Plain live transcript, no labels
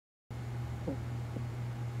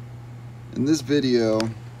In this video,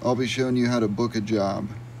 I'll be showing you how to book a job.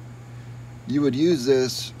 You would use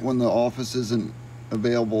this when the office isn't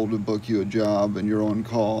available to book you a job and you're on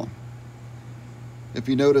call. If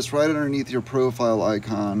you notice right underneath your profile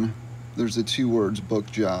icon, there's the two words book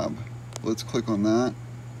job. Let's click on that.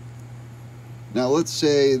 Now let's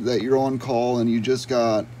say that you're on call and you just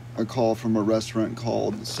got a call from a restaurant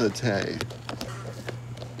called ServiceTitan.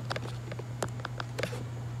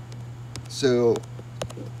 So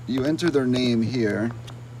you enter their name here,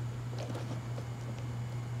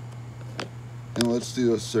 and let's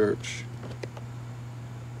do a search.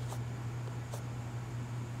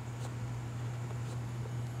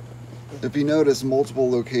 If you notice,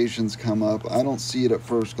 multiple locations come up. I don't see it at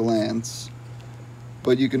first glance,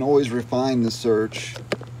 but you can always refine the search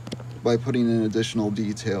by putting in additional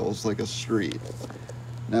details like a street.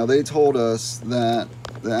 Now they told us that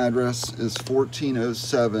the address is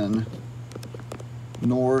 1407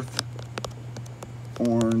 North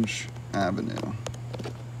Orange Avenue.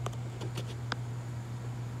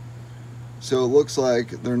 So it looks like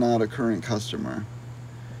they're not a current customer.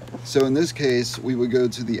 So in this case, we would go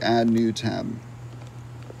to the Add New tab.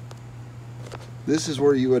 This is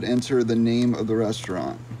where you would enter the name of the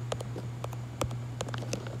restaurant.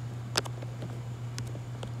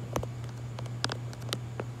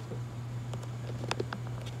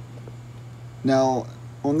 Now,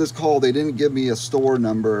 on this call, they didn't give me a store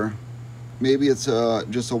number. Maybe it's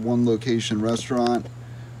just a one location restaurant,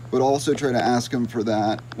 but also try to ask them for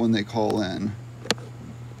that when they call in.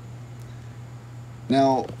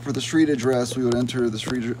 Now, for the street address, we would enter the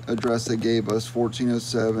street address they gave us,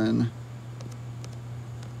 1407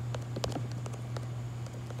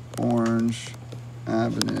 Orange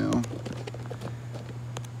Avenue.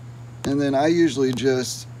 And then I usually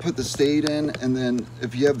just put the state in, and then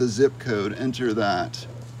if you have the zip code, enter that.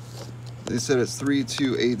 They said it's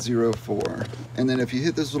 32804. And then if you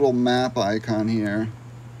hit this little map icon here,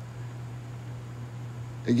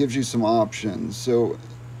 it gives you some options. So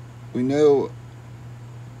we know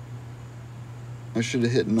I should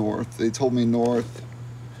have hit north. They told me north.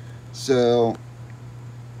 So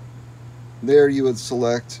there you would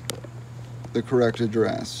select the correct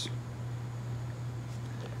address.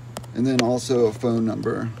 And then also a phone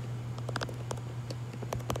number.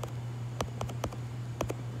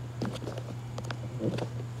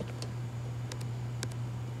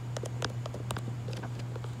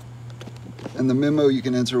 And the memo, you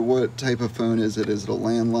can enter what type of phone is it. Is it a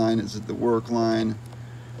landline? Is it the work line?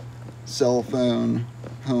 Cell phone?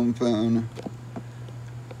 Home phone?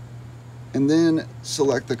 And then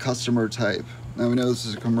select the customer type. Now we know this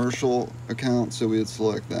is a commercial account, so we would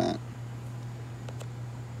select that.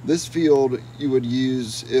 This field you would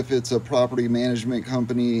use if it's a property management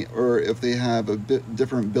company or if they have a bit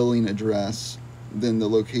different billing address than the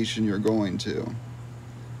location you're going to.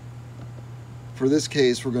 For this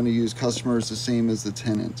case, we're going to use customers the same as the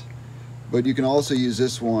tenant, but you can also use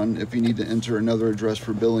this one if you need to enter another address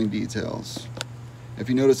for billing details. If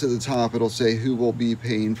you notice at the top, it'll say who will be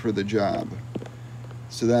paying for the job.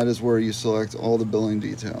 So that is where you select all the billing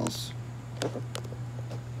details.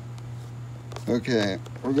 Okay,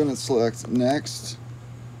 we're going to select next.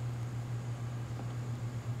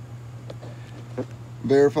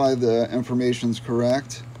 Verify the information's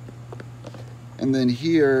correct. And then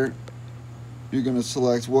here, you're going to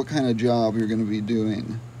select what kind of job you're going to be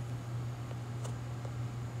doing.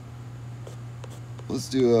 Let's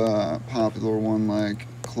do a popular one like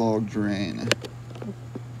clogged drain.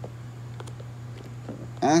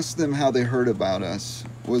 Ask them how they heard about us.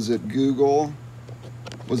 Was it Google?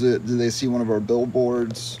 Did they see one of our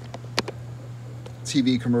billboards,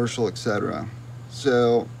 TV commercial, etc.?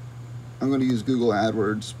 So I'm going to use Google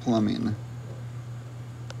AdWords plumbing.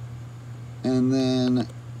 And then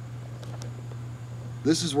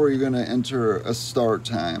this is where you're going to enter a start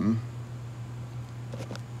time.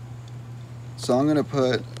 So I'm going to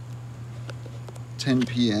put 10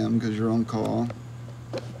 p.m. because you're on call.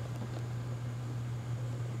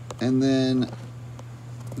 And then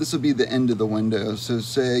this will be the end of the window. So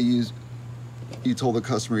say you told the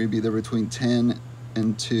customer you'd be there between 10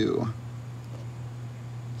 and 2.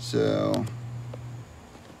 So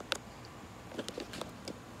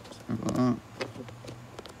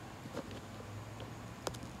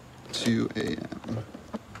 2 a.m.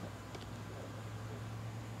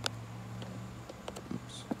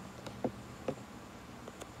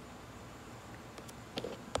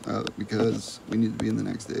 Because we need to be in the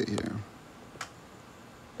next day here.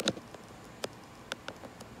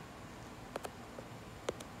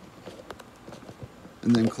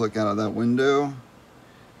 And then click out of that window.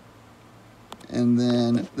 And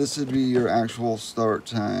then this would be your actual start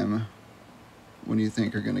time. when you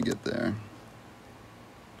think you're going to get there.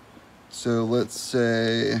 So let's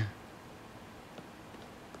say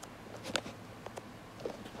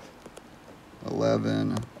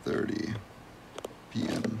 11:30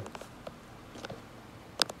 p.m.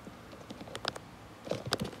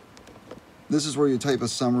 This is where you type a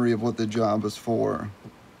summary of what the job is for.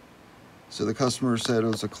 So the customer said it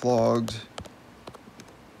was a clogged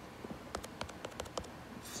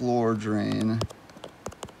floor drain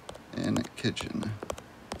in a kitchen.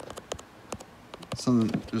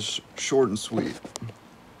 Something just short and sweet.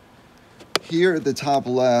 Here at the top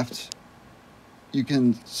left, you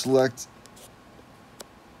can select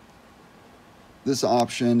this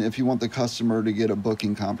option if you want the customer to get a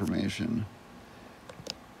booking confirmation.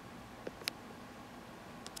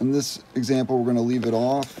 In this example, we're going to leave it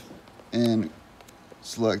off and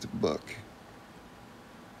select book.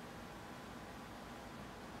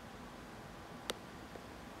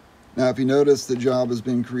 Now, if you notice, the job has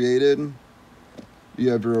been created. You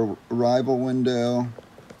have your arrival window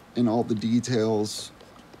and all the details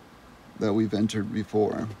that we've entered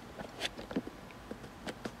before.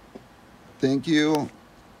 Thank you,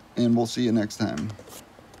 and we'll see you next time.